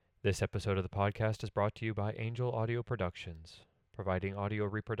This episode of the podcast is brought to you by Angel Audio Productions, providing audio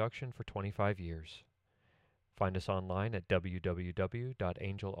reproduction for 25 years. Find us online at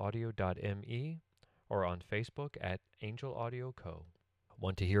www.angelaudio.me or on Facebook at Angel Audio Co.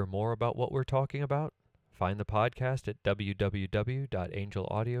 Want to hear more about what we're talking about? Find the podcast at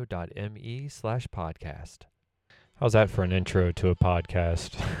www.angelaudio.me/podcast. How's that for an intro to a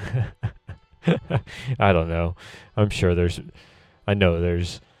podcast? I don't know. I know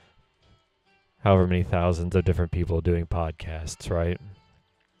there's however many thousands of different people doing podcasts, right?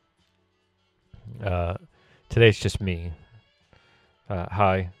 Today's just me.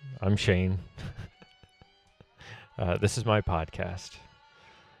 Hi, I'm Shane. This is my podcast.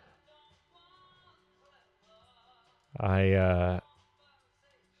 I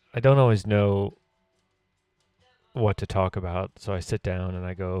don't always know what to talk about, so I sit down and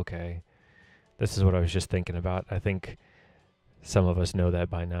I go, okay, this is what I was just thinking about. I think some of us know that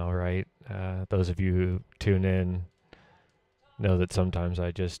by now, right? Those of you who tune in know that sometimes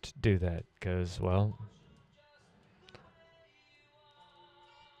I just do that because, well,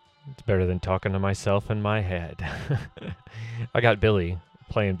 it's better than talking to myself in my head. I got Billy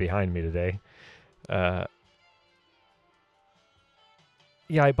playing behind me today. Yeah,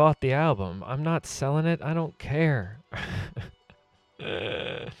 I bought the album. I'm not selling it. I don't care.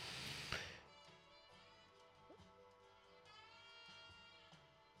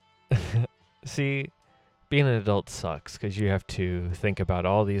 See, being an adult sucks because you have to think about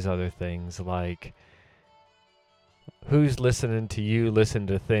all these other things like who's listening to you listen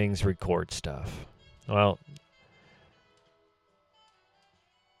to things, record stuff. Well,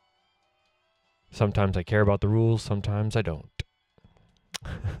 sometimes I care about the rules, sometimes I don't.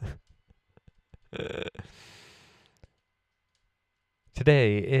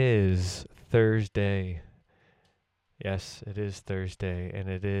 Today is Thursday. Yes, it is Thursday, and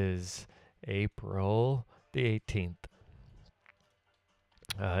it is April the 18th.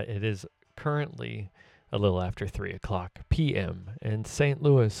 It is currently a little after 3 o'clock p.m. in St.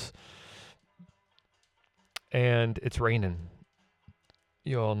 Louis, and it's raining.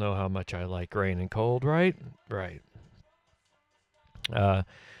 You all know how much I like rain and cold, right? Right. There's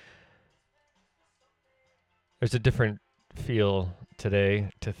a different feel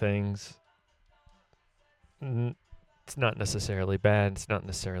today to things. It's not necessarily bad. It's not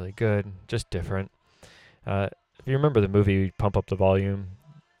necessarily good. Just different. If you remember the movie Pump Up the Volume,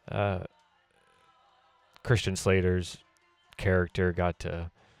 Christian Slater's character got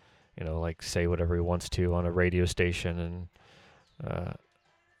to, say whatever he wants to on a radio station and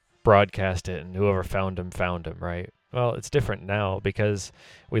broadcast it, and whoever found him, right? Well, it's different now because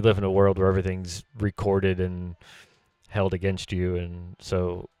we live in a world where everything's recorded and held against you, and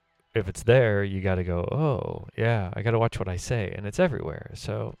so if it's there, you got to go, oh, yeah, I got to watch what I say, and it's everywhere.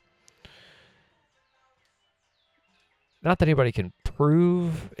 So not that anybody can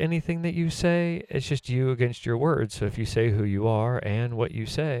prove anything that you say, it's just you against your words. So if you say who you are and what you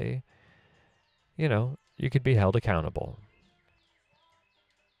say, you could be held accountable,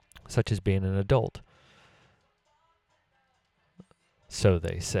 such as being an adult. So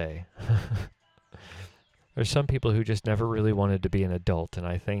they say. There's some people who just never really wanted to be an adult, and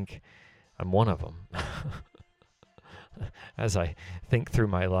I think I'm one of them. As I think through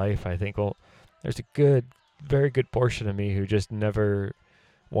my life, I think, well, there's a very good portion of me who just never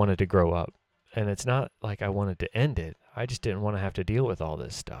wanted to grow up. And it's not like I wanted to end it. I just didn't want to have to deal with all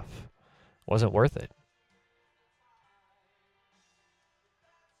this stuff. It wasn't worth it.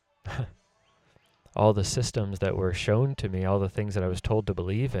 All the systems that were shown to me, all the things that I was told to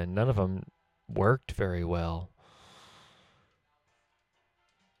believe in, none of them worked very well.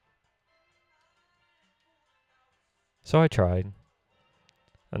 So I tried.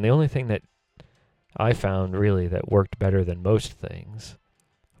 And the only thing that I found really that worked better than most things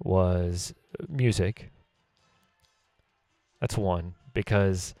was music. That's one,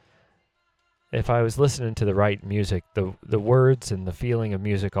 because if I was listening to the right music, the words and the feeling of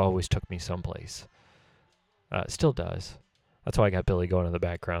music always took me someplace. Still does. That's why I got Billy going in the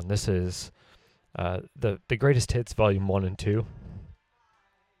background. This is the Greatest Hits Volume 1 and 2.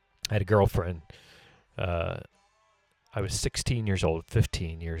 I had a girlfriend. I was 16 years old,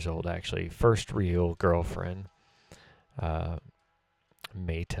 15 years old actually. First real girlfriend.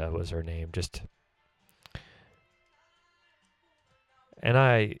 Meta was her name. And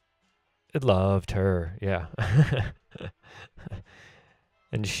I loved her, yeah.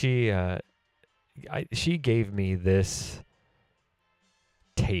 And she gave me this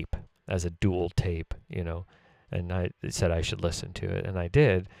tape as a dual tape, and I said I should listen to it, and I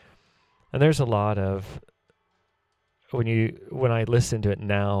did. And there's a lot of when I listen to it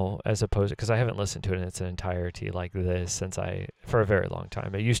now, as opposed, because I haven't listened to it in its entirety like this for a very long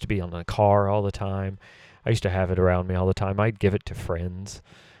time. It used to be on the car all the time. I used to have it around me all the time. I'd give it to friends.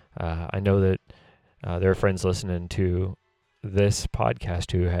 I know that there are friends listening to this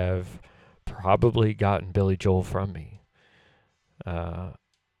podcast who have probably gotten Billy Joel from me.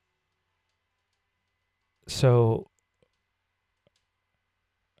 So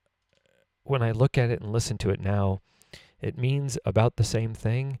when I look at it and listen to it now, it means about the same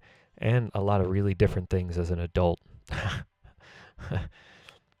thing and a lot of really different things as an adult.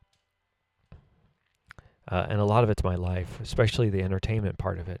 And a lot of it's my life, especially the entertainment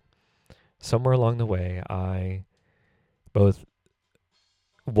part of it. Somewhere along the way, I both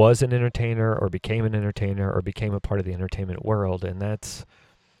was an entertainer or became an entertainer or became a part of the entertainment world, and it's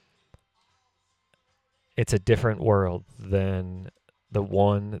a different world than the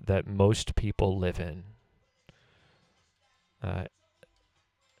one that most people live in.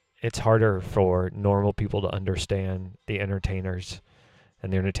 It's harder for normal people to understand the entertainers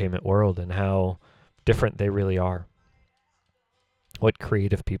and the entertainment world and how different they really are. What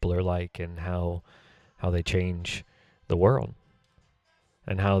creative people are like and how they change the world.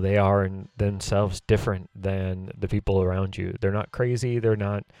 And how they are in themselves different than the people around you. They're not crazy, they're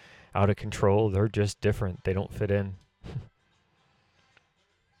not out of control, they're just different. They don't fit in.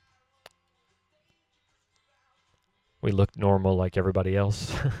 We look normal like everybody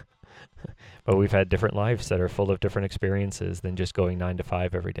else. But we've had different lives that are full of different experiences than just going 9 to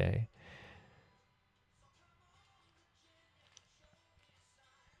 5 every day.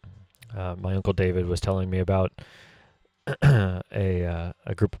 My Uncle David was telling me about a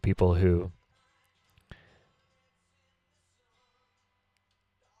group of people who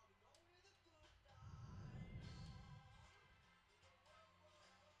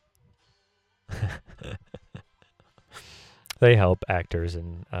they help actors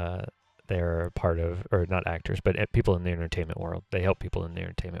and they're part of, or not actors, but people in the entertainment world. They help people in the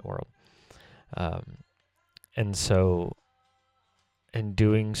entertainment world. And so, in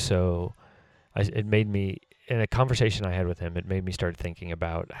doing so, it made me, in a conversation I had with him, it made me start thinking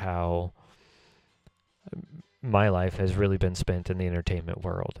about how my life has really been spent in the entertainment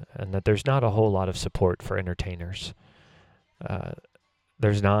world, and that there's not a whole lot of support for entertainers.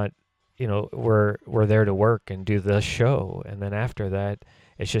 There's not, we're there to work and do the show, and then after that,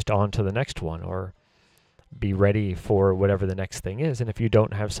 it's just on to the next one, or be ready for whatever the next thing is. And if you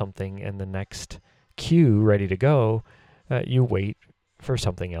don't have something in the next queue ready to go, you wait for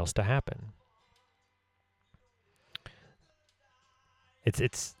something else to happen.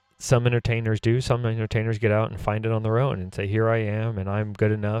 It's some entertainers do. Some entertainers get out and find it on their own and say, "Here I am, and I'm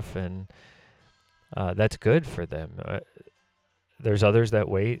good enough," and that's good for them. There's others that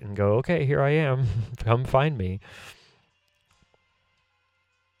wait and go, "Okay, here I am. Come find me."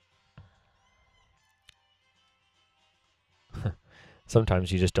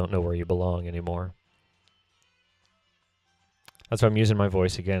 Sometimes you just don't know where you belong anymore. That's why I'm using my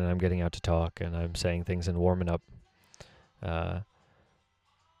voice again, and I'm getting out to talk, and I'm saying things and warming up. Had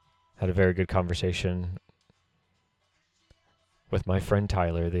a very good conversation with my friend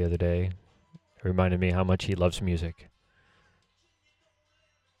Tyler the other day. It reminded me how much he loves music.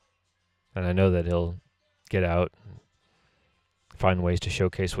 And I know that he'll get out and find ways to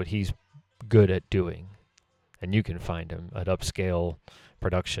showcase what he's good at doing. And you can find him at Upscale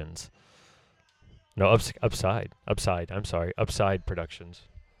Productions. No, Upside Productions.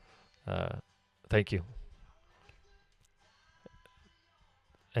 Thank you.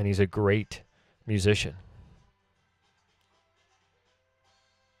 And he's a great musician,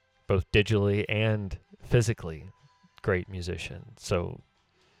 both digitally and physically. Great musician. So,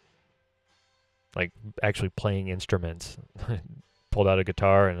 like, actually playing instruments. Pulled out a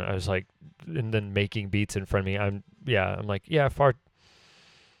guitar, and I was like, and then making beats in front of me. I'm like, far.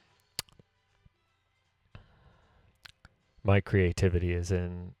 My creativity is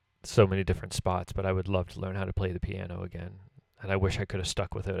in so many different spots, but I would love to learn how to play the piano again. And I wish I could have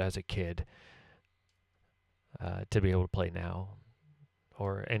stuck with it as a kid to be able to play now,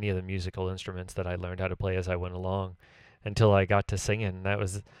 or any of the musical instruments that I learned how to play as I went along, until I got to singing. I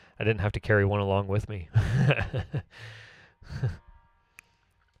didn't have to carry one along with me.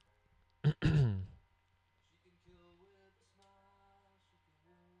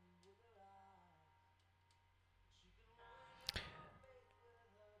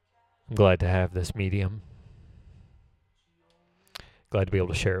 I'm glad to have this medium. Glad to be able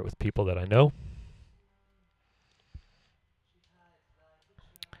to share it with people that I know.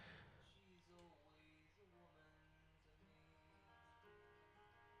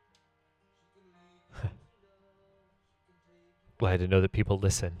 glad to know that people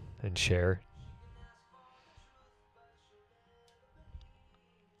listen and share.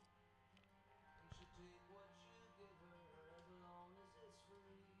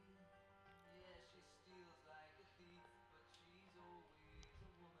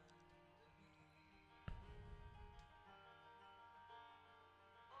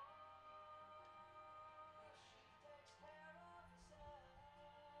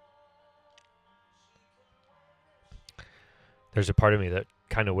 There's a part of me that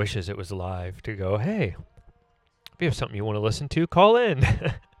kind of wishes it was live to go, hey, if you have something you want to listen to, call in.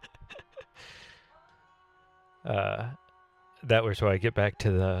 That was why I get back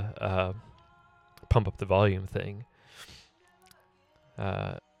to the pump up the volume thing.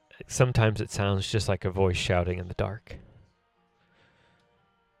 Sometimes it sounds just like a voice shouting in the dark.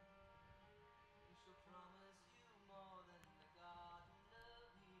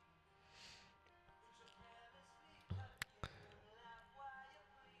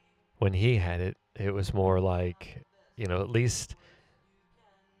 When he had it, it was more like, at least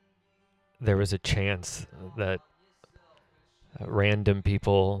there was a chance that random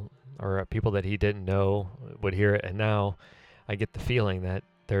people or people that he didn't know would hear it. And now I get the feeling that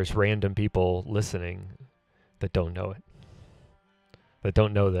there's random people listening that don't know it, that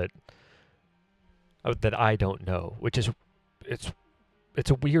don't know that I don't know, which is it's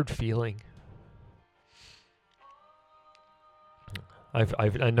a weird feeling.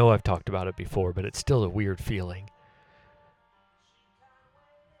 I know I've talked about it before, but it's still a weird feeling.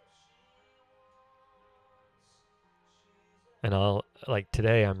 And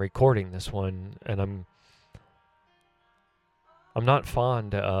today I'm recording this one, and I'm not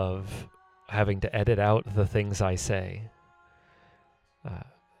fond of having to edit out the things I say.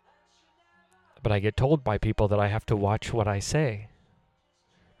 But I get told by people that I have to watch what I say.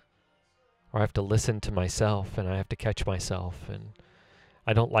 Or I have to listen to myself, and I have to catch myself, and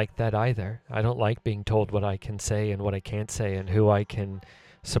I don't like that either. I don't like being told what I can say and what I can't say, and who I can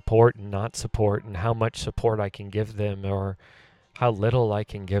support and not support, and how much support I can give them, or how little I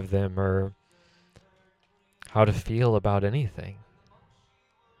can give them, or how to feel about anything.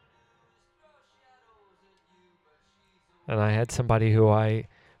 And I had somebody who I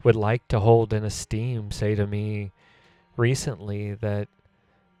would like to hold in esteem say to me recently that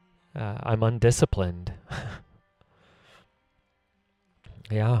I'm undisciplined.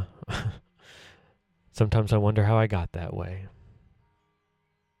 Yeah. Sometimes I wonder how I got that way.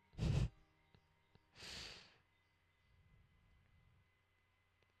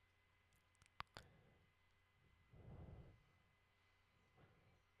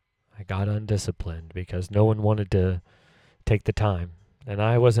 I got undisciplined because no one wanted to take the time, and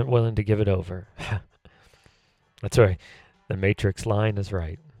I wasn't willing to give it over. That's right. The Matrix line is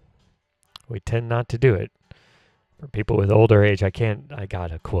right. We tend not to do it. For people with older age, I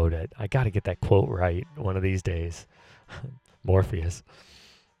gotta quote it. I gotta get that quote right one of these days. Morpheus.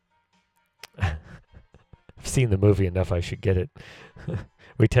 I've seen the movie enough, I should get it.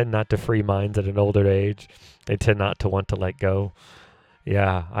 We tend not to free minds at an older age. They tend not to want to let go.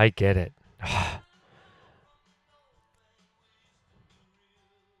 Yeah, I get it.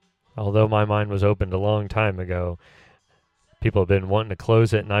 Although my mind was opened a long time ago, people have been wanting to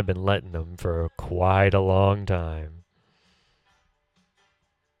close it, and I've been letting them for quite a long time.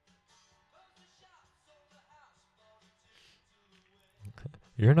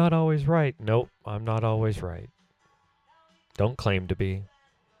 You're not always right. Nope, I'm not always right. Don't claim to be.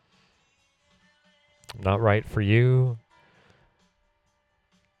 I'm not right for you.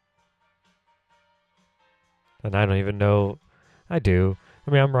 And I don't even know. I do.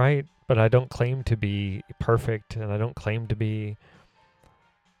 I mean, I'm right, but I don't claim to be perfect, and I don't claim to be...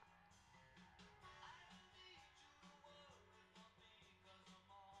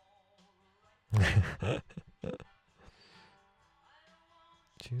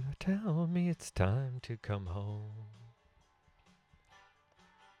 You tell me it's time to come home.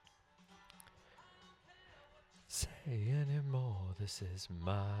 Say anymore, this is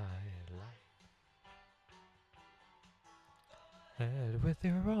my life. And with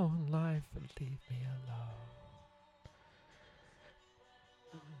your own life, leave me alone.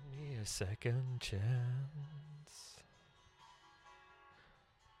 Give me a second chance.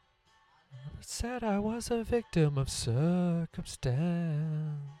 Said I was a victim of circumstance.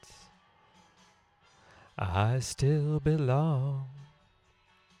 I still belong.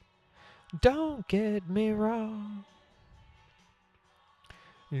 Don't get me wrong.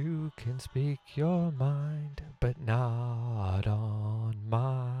 You can speak your mind, but not on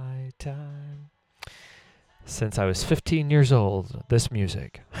my time. Since I was 15 years old, this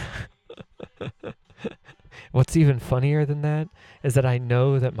music. What's even funnier than that is that I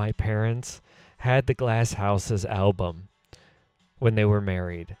know that my parents had the Glass Houses album when they were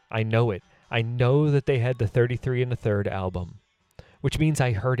married. I know it. I know that they had the 33 and a third album, which means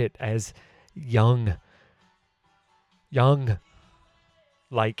I heard it as young,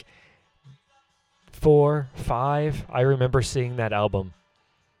 like 4, 5. I remember seeing that album.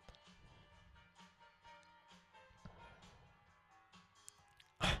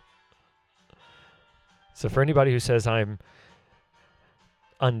 So for anybody who says I'm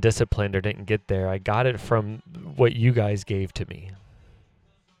undisciplined or didn't get there, I got it from what you guys gave to me.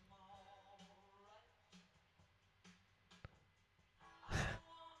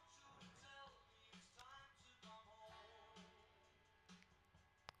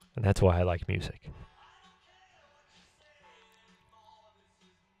 And that's why I like music.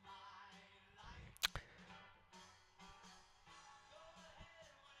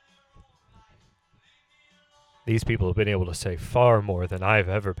 These people have been able to say far more than I've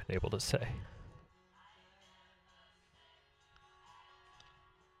ever been able to say.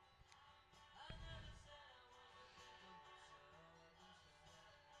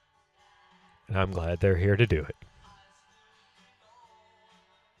 And I'm glad they're here to do it.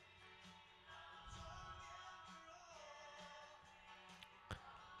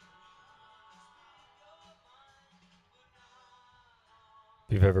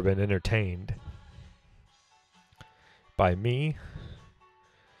 If you've ever been entertained by me,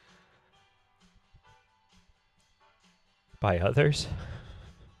 by others,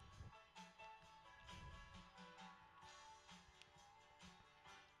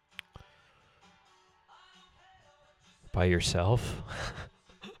 by yourself,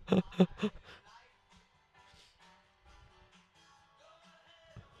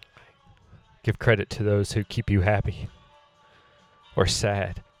 give credit to those who keep you happy or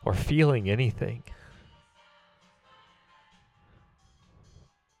sad or feeling anything.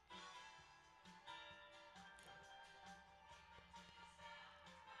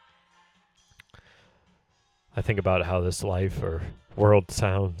 I think about how this life or world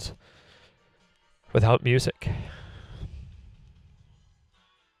sounds without music.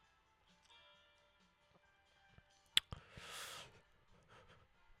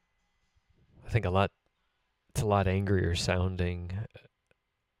 I think it's a lot angrier sounding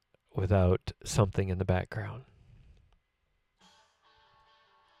without something in the background.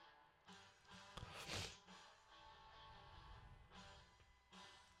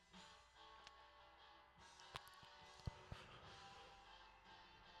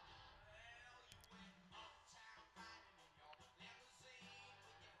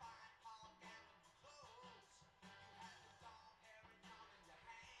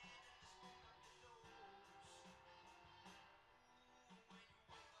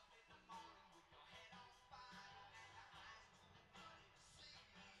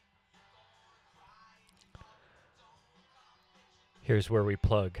 Here's where we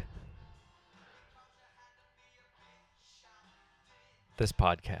plug this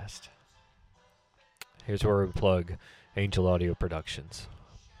podcast. Here's where we plug Angel Audio Productions.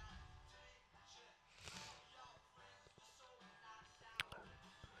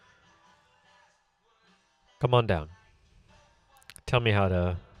 Come on down. Tell me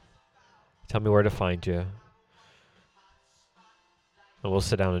where to find you. And we'll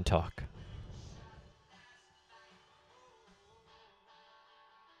sit down and talk.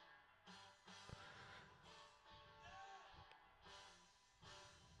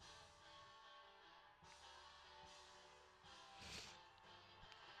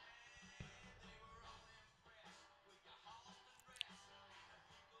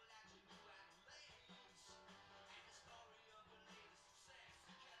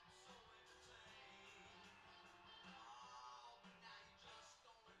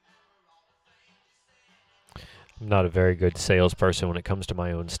 I'm not a very good salesperson when it comes to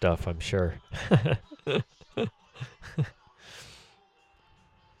my own stuff, I'm sure.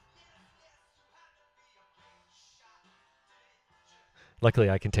 Luckily,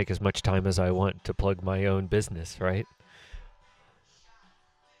 I can take as much time as I want to plug my own business, right?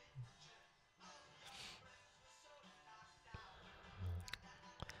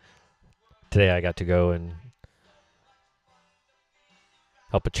 Today I got to go and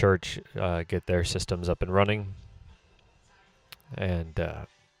help a church get their systems up and running. And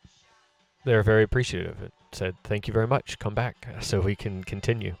they're very appreciative. It said, "Thank you very much. Come back so we can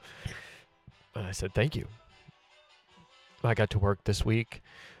continue." And I said, "Thank you." I got to work this week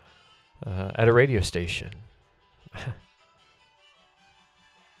at a radio station.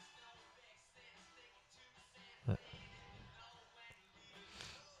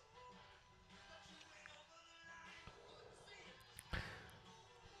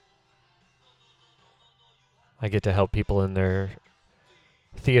 I get to help people in their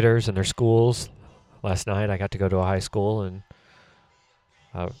theaters and their schools. Last night I got to go to a high school and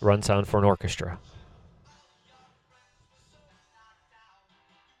run sound for an orchestra.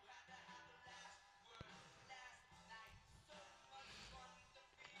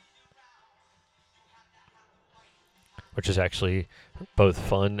 Which is actually both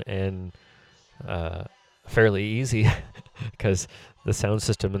fun and fairly easy because the sound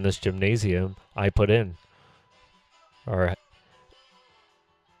system in this gymnasium I put in.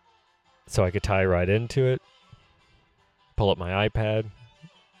 So I could tie right into it, pull up my iPad,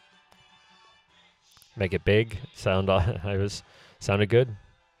 make it big, sounded good.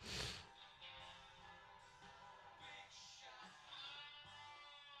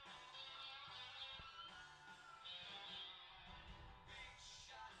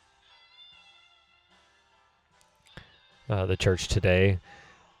 The church today,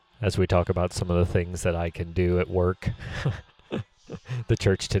 as we talk about some of the things that I can do at work, the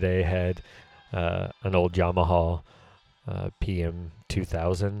church today had an old Yamaha PM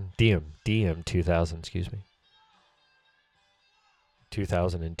 2000, DM 2000, excuse me,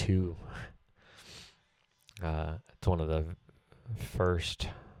 2002. It's one of the first,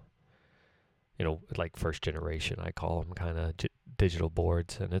 like first generation, I call them, kind of digital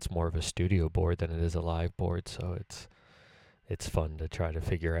boards, and it's more of a studio board than it is a live board, so it's fun to try to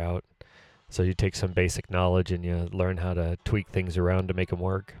figure out. So you take some basic knowledge and you learn how to tweak things around to make them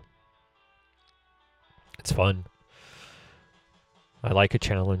work. It's fun. I like a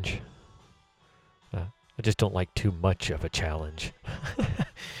challenge. I just don't like too much of a challenge.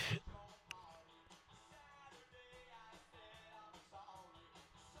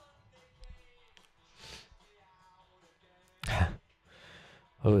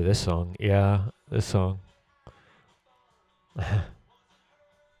 Oh, this song. Yeah, this song.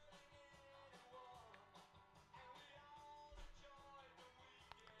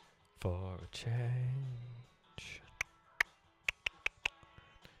 For a change.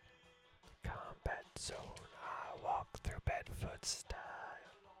 Combat zone. I walk through Bedford style.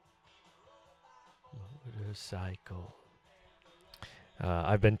 Motorcycle.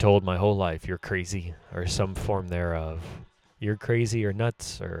 I've been told my whole life you're crazy, or some form thereof. You're crazy or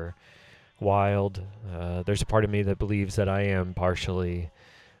nuts or wild. There's a part of me that believes that I am partially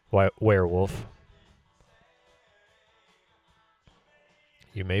werewolf.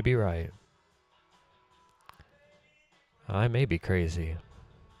 You may be right. I may be crazy.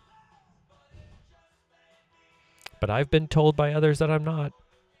 But I've been told by others that I'm not.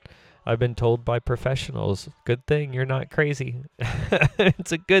 I've been told by professionals, good thing you're not crazy.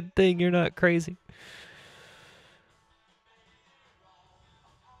 It's a good thing you're not crazy.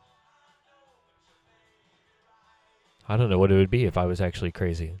 I don't know what it would be if I was actually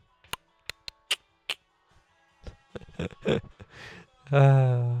crazy.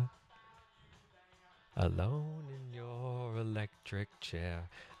 Alone in your electric chair,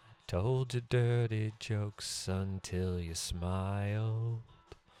 I told you dirty jokes until you smiled.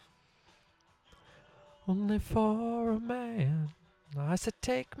 Only for a man, I said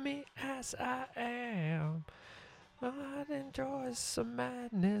take me as I am. I'd enjoy some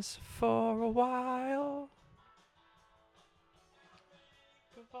madness for a while.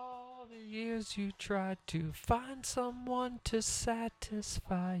 Of all the years you tried to find someone to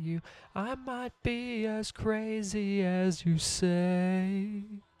satisfy you, I might be as crazy as you say.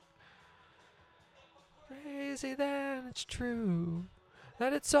 Crazy then it's true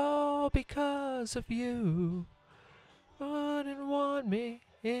that it's all because of you. Wouldn't want me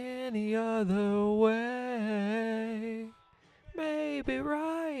any other way. Maybe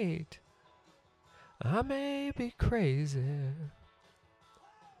right, I may be crazy,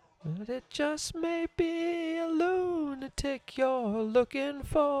 but it just may be a lunatic you're looking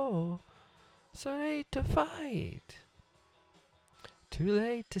for. So late to fight, too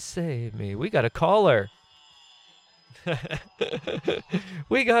late to save me. We got a caller.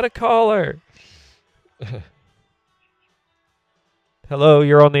 We got a caller. Hello,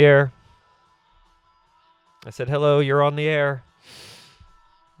 you're on the air. I said, hello, you're on the air.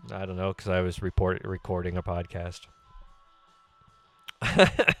 I don't know, because I was recording a podcast.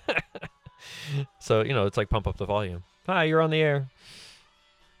 So, it's like pump up the volume. Hi, you're on the air.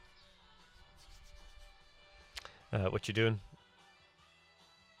 What you doing?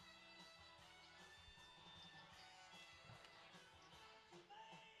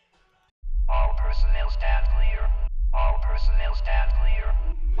 All personnel stand clear. All personnel stand clear.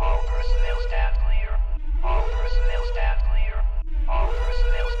 All personnel stand clear. All personnel stand clear. All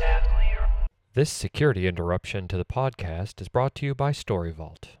personnel stand clear. This security interruption to the podcast is brought to you by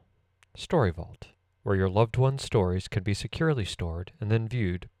StoryVault. StoryVault, where your loved one's stories can be securely stored and then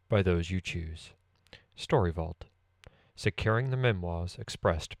viewed by those you choose. Story Vault, securing the memoirs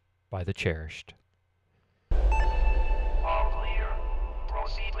expressed by the cherished. All clear.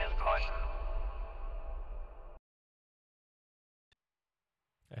 Proceed with caution.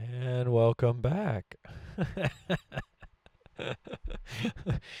 And welcome back.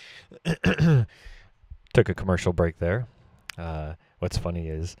 Took a commercial break there. What's funny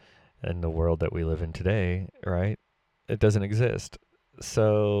is, in the world that we live in today, right, it doesn't exist.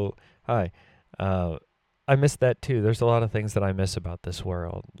 So, hi. I miss that too. There's a lot of things that I miss about this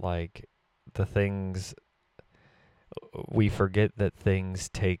world. Like, the things, we forget that things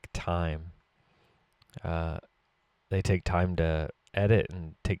take time. They take time to edit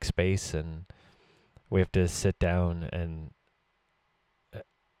and take space, and we have to sit down and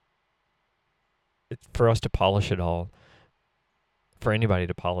for us to polish it all, for anybody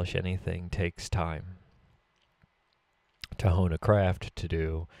to polish anything takes time. To hone a craft, to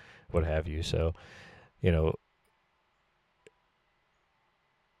do what have you. So,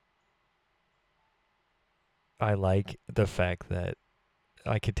 I like the fact that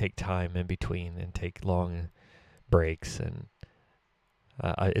I could take time in between and take long breaks, and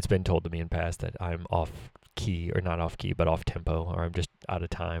it's been told to me in past that I'm off key, or not off key, but off tempo, or I'm just out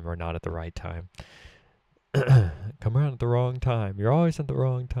of time, or not at the right time. Come around at the wrong time. You're always at the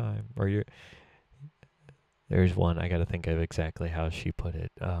wrong time. Or there's one, I got to think of exactly how she put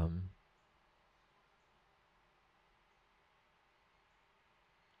it.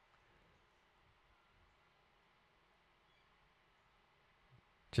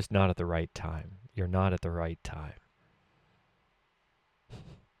 Just not at the right time. You're not at the right time.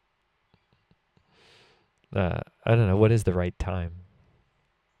 I don't know. What is the right time?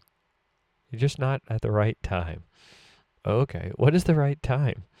 You're just not at the right time. Okay. What is the right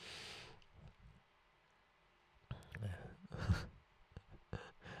time?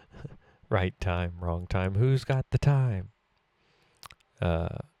 Right time, wrong time. Who's got the time?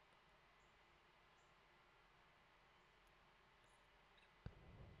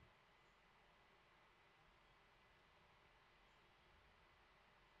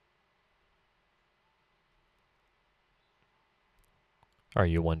 Are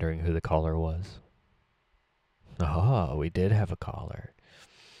you wondering who the caller was? Oh, we did have a caller.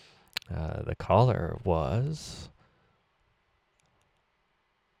 The caller was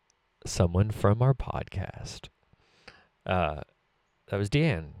someone from our podcast. That was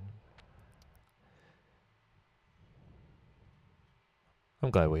Deanne. I'm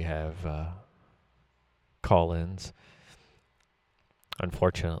glad we have call-ins.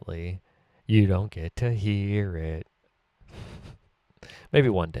 Unfortunately, you don't get to hear it. Maybe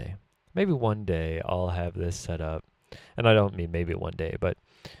one day. Maybe one day I'll have this set up. And I don't mean maybe one day, but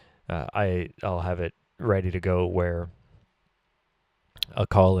I'll have it ready to go where a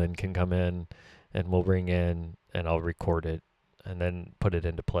call-in can come in and we'll ring in and I'll record it and then put it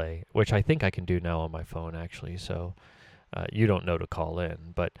into play, which I think I can do now on my phone, actually. So you don't know to call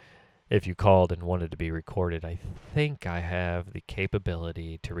in, but if you called and wanted to be recorded, I think I have the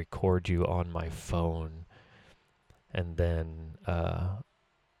capability to record you on my phone. And then,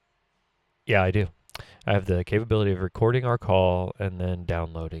 yeah, I do. I have the capability of recording our call and then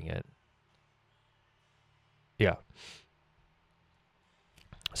downloading it. Yeah.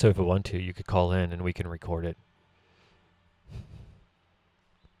 So if you want to, you could call in and we can record it.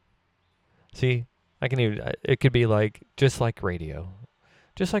 See, I can even, it could be like, just like radio.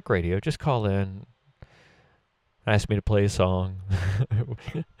 Just like radio. Just call in. Ask me to play a song.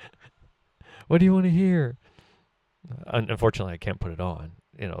 What do you want to hear? Unfortunately, I can't put it on.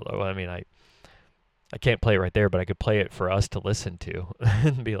 I mean, I can't play it right there, but I could play it for us to listen to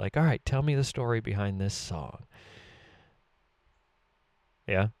and be like, all right, tell me the story behind this song.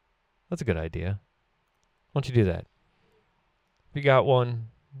 Yeah, that's a good idea. Why don't you do that? If you got one,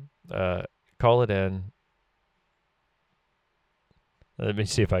 call it in. Let me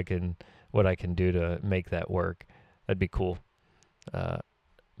see if what I can do to make that work. That'd be cool.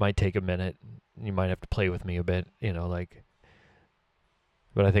 Might take a minute. You might have to play with me a bit,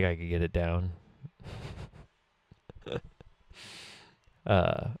 but I think I could get it down.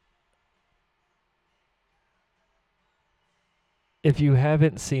 If you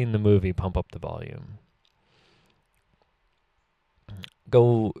haven't seen the movie Pump Up the Volume,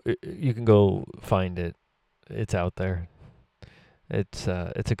 you can go find it. It's out there. It's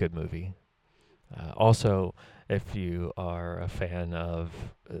a good movie. Also, if you are a fan of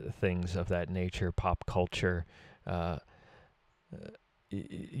things of that nature, pop culture,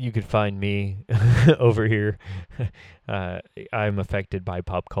 you could find me over here. I'm affected by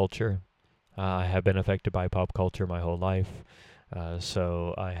pop culture. I have been affected by pop culture my whole life,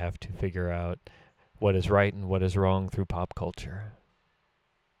 so I have to figure out what is right and what is wrong through pop culture.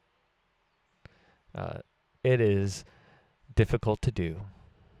 It is difficult to do,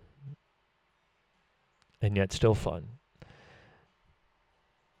 and yet still fun.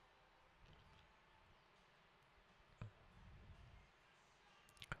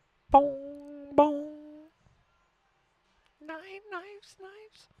 Boom, boom. Knives.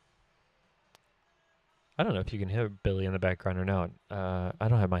 I don't know if you can hear Billy in the background or not. I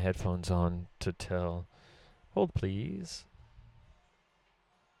don't have my headphones on to tell. Hold, please.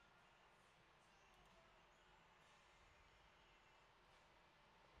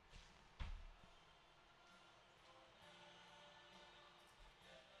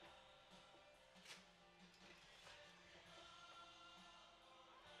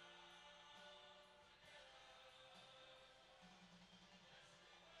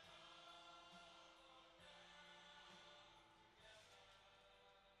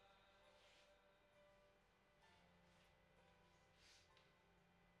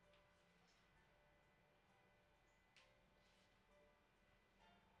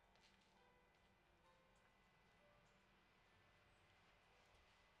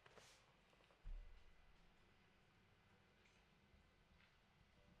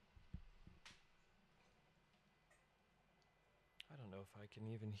 I don't know if I can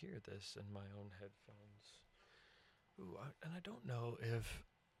even hear this in my own headphones. Ooh, and I don't know if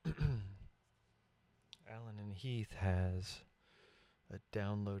Alan and Heath has a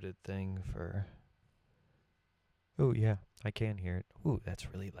downloaded thing for. Oh, yeah, I can hear it. Ooh,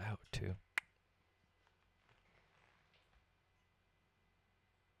 that's really loud, too.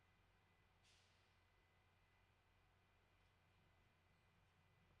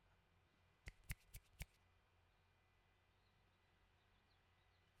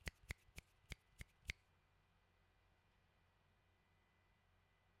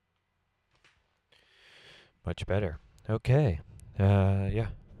 Much better. Okay. Yeah.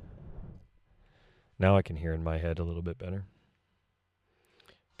 Now I can hear in my head a little bit better.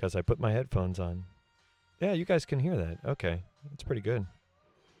 Because I put my headphones on. Yeah, you guys can hear that. Okay. That's pretty good.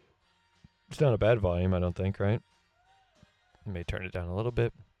 It's not a bad volume, I don't think, right? I may turn it down a little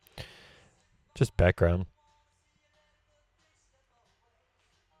bit. Just background.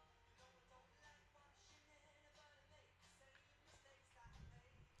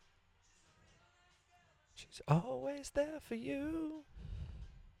 She's always there for you.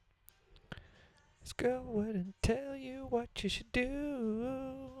 This girl wouldn't tell you what you should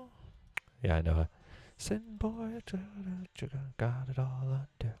do. Yeah, I know. Sin boy, got it all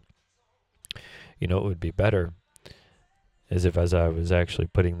under. You know what would be better is if as I was actually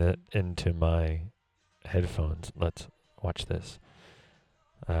putting that into my headphones. Let's watch this.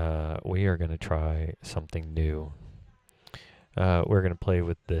 We are going to try something new. We're going to play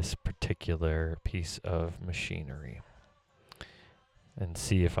with this particular piece of machinery and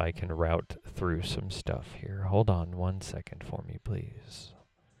see if I can route through some stuff here. Hold on 1 second for me, please.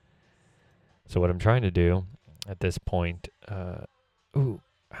 So what I'm trying to do at this point, how do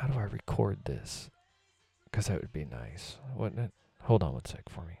I record this? Because that would be nice, wouldn't it? Hold on 1 sec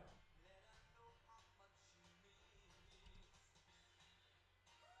for me.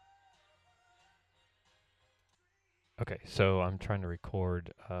 Okay, so I'm trying to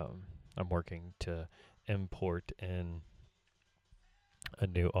record. I'm working to import in a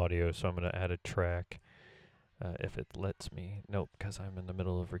new audio, so I'm going to add a track if it lets me. Nope, because I'm in the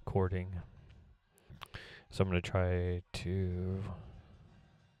middle of recording. So I'm going to try to.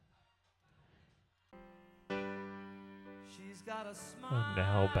 I'm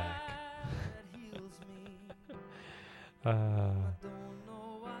now back.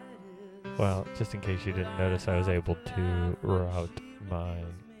 Well, just in case you didn't notice, I was able to route my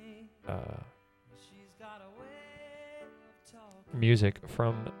music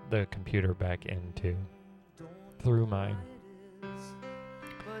from the computer back through my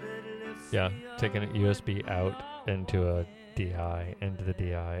taking a USB out into a DI, into the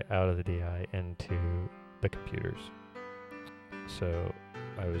DI, out of the DI, into the computers. So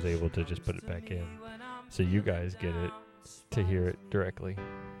I was able to just put it back in, so you guys get it to hear it directly.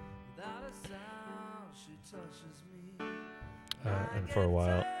 And for a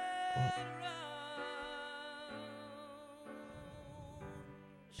while,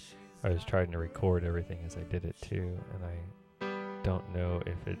 I was trying to record everything as I did it too, and I don't know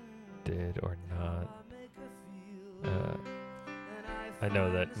if it did or not. I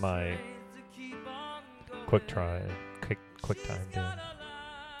know that my QuickTime did.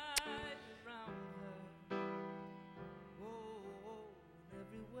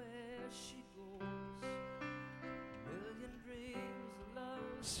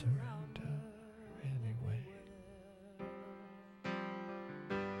 surrender anyway.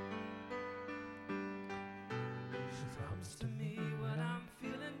 She comes to me when I'm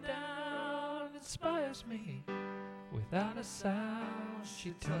feeling down, inspires me without a sound.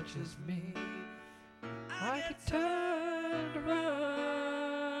 She touches me, I get turned around.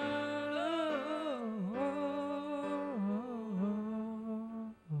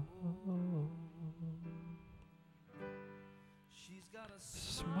 She's got a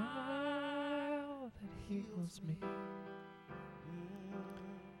Smile that heals me.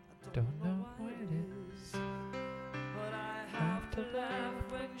 Don't know what it is, but I have to laugh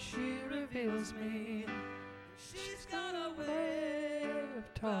when she reveals me. She's got a Way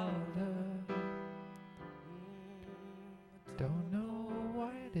of taller. Don't know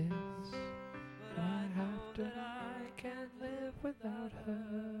why it is, but I have to. I can't live without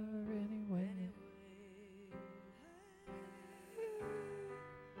her anyway.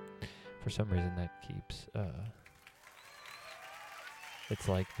 For some reason, that keeps. It's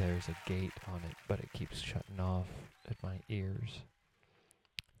like there's a gate on it, but it keeps shutting off at my ears.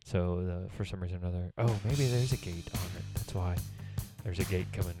 So for some reason or another, oh, maybe there's a gate on it. That's why there's a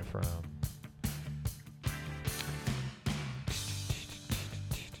gate coming from.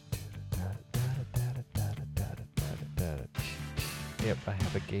 Yep, I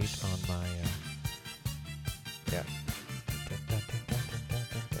have a gate on my. Yeah.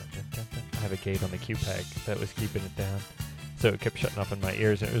 I have a gate on the Q-Pack that was keeping it down. So it kept shutting off in my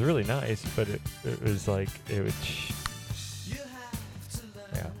ears, and it was really nice, but it was like, it would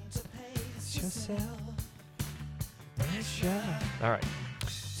yeah. Alright,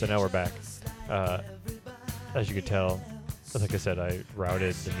 so now we're back. As you can tell, like I said, I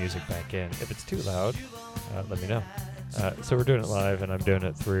routed the music back in. If it's too loud, let me know. So we're doing it live, and I'm doing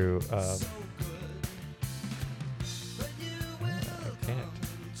it through, I can't.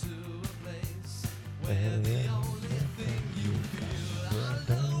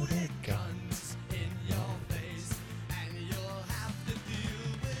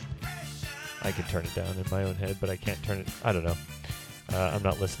 I can turn it down in my own head, but I can't turn it. I don't know. I'm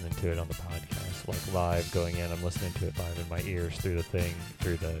not listening to it on the podcast, like live going in. I'm listening to it live in my ears through the thing,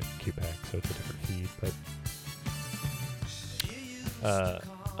 through the Q-Pack, so it's a different feed. But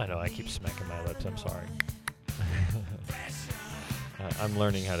I know I keep smacking my lips. I'm sorry. I'm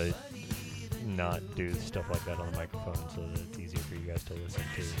learning how to not do stuff like that on the microphone, so that it's easier for you guys to listen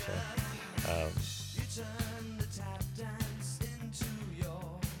to. So.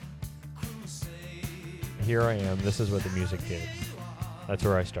 Here I am. This is what the music did. That's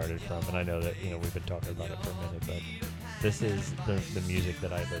where I started from, and I know that we've been talking about it for a minute, but this is the music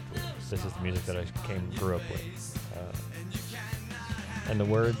that I lived with. This is the music that I grew up with, and the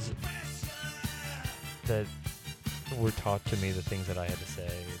words that were taught to me, the things that I had to say,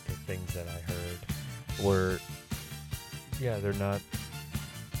 the things that I heard, were, they're not.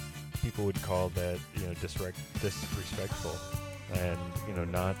 People would call that disrespectful, and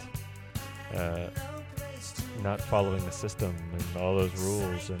not following the system and all those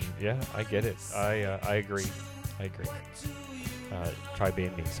rules, and I get it. I agree. Try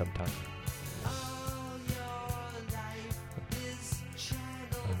being me sometime.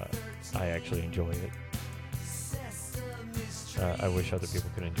 I actually enjoy it. I wish other people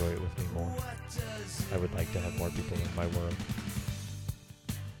could enjoy it with me more. I would like to have more people in my world.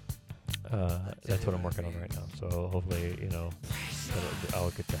 That's what I'm working on right now. So hopefully, I'll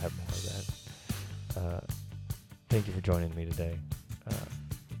get to have more of that. Thank you for joining me today. I'm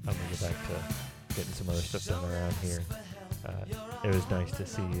gonna get back to getting some other stuff done around here. It was nice to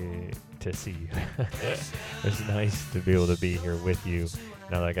see you. It was nice to be able to be here with you.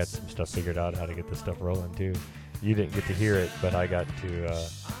 Now that I got some stuff figured out, how to get this stuff rolling too. You didn't get to hear it, but I got to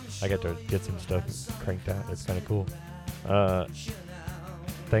get some stuff cranked out. It's kind of cool.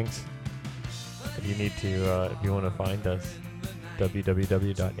 Thanks. If you need to, if you want to find us,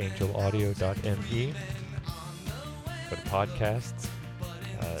 www.angelaudio.me. Go to podcasts.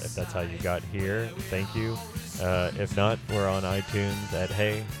 If that's how you got here, thank you. If not, we're on iTunes at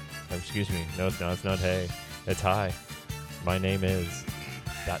Hey. Excuse me. No, it's not. It's not Hey. It's Hi. My name is ...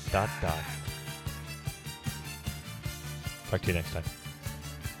 Talk to you next time.